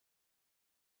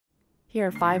Here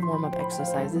are 5 warm-up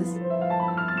exercises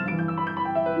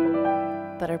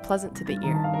that are pleasant to the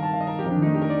ear.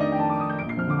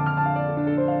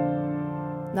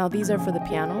 Now these are for the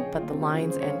piano, but the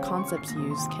lines and concepts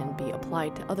used can be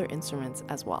applied to other instruments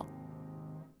as well.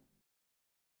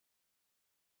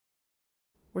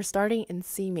 We're starting in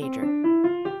C major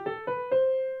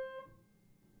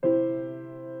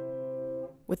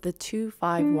with the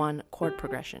 2-5-1 chord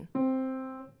progression.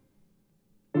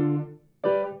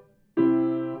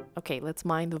 Okay, let's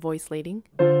mind the voice lading.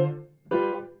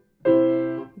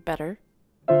 Better.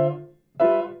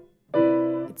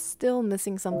 It's still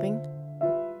missing something.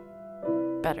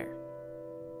 Better.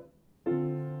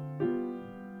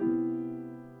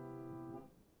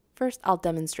 First, I'll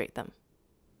demonstrate them.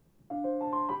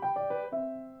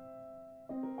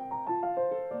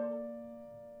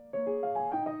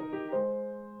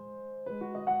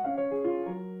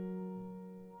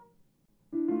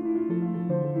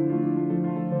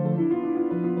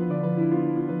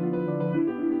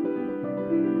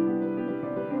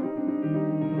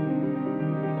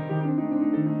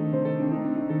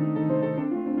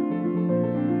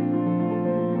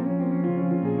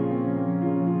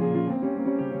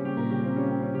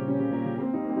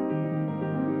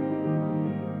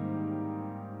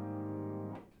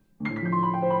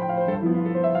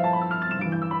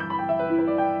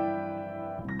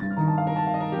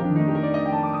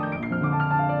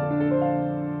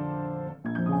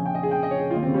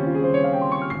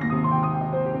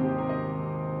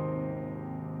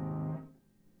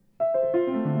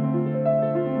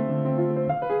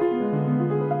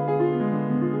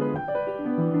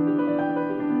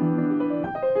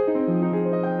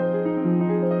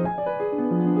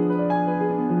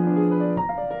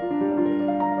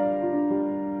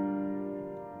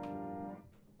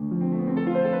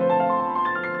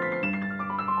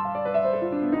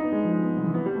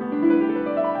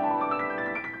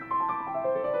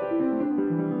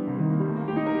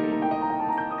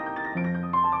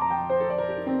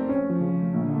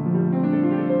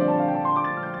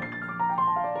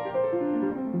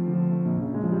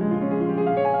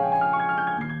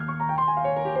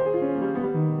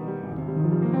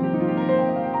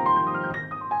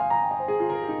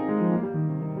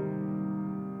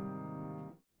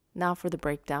 Now for the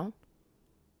breakdown.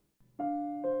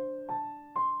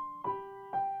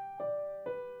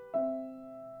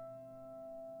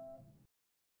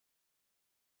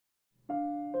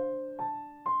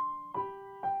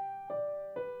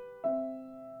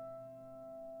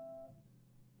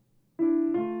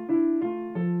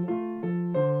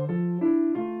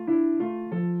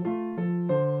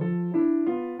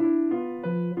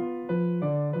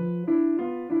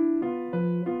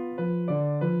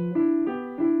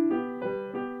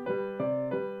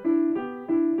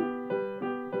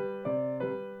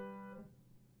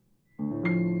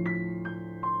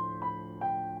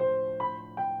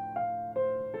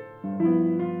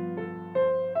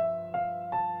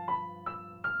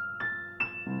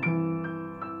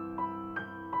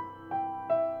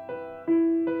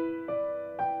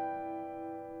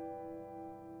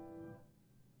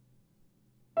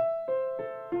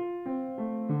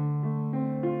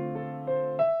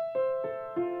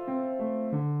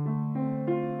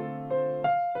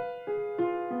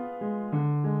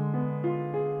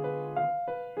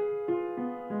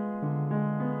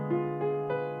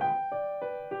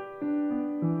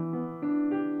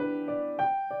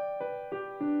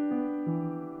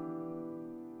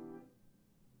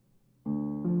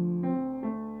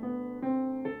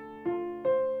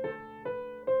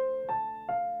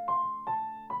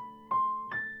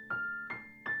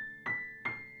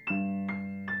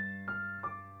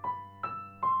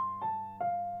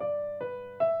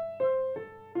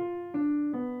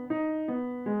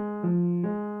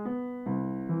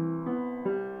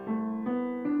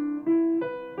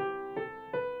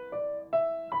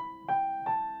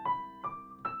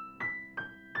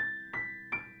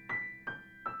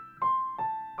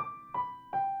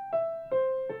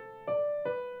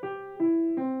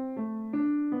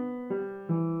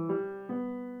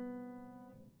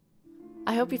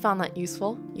 I hope you found that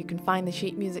useful. You can find the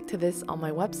sheet music to this on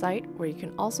my website, where you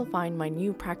can also find my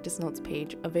new practice notes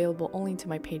page available only to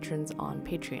my patrons on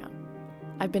Patreon.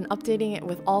 I've been updating it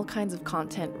with all kinds of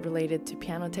content related to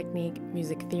piano technique,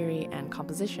 music theory, and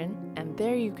composition, and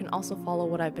there you can also follow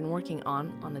what I've been working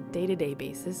on a day-to-day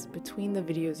basis between the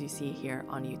videos you see here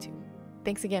on YouTube.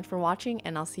 Thanks again for watching,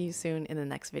 and I'll see you soon in the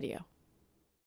next video.